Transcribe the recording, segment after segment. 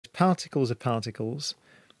particles are particles,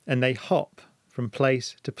 and they hop from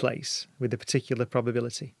place to place with a particular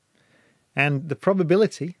probability. And the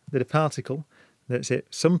probability that a particle that's at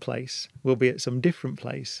some place will be at some different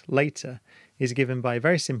place later is given by a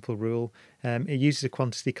very simple rule. It uses a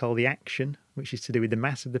quantity called the action, which is to do with the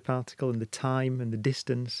mass of the particle and the time and the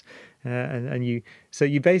distance. So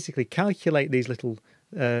you basically calculate these little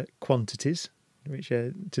quantities, which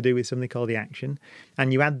are to do with something called the action,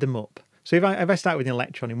 and you add them up. So if I start with an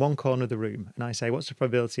electron in one corner of the room and I say, what's the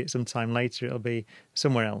probability at some time later it'll be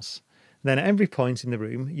somewhere else? Then at every point in the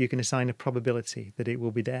room, you can assign a probability that it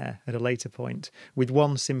will be there at a later point with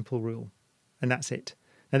one simple rule, and that's it.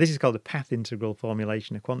 Now, this is called the path integral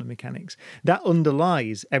formulation of quantum mechanics. That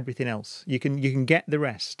underlies everything else. You can get the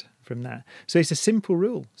rest from that. So it's a simple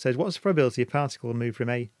rule. It says, what's the probability a particle will move from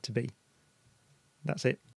A to B? That's it.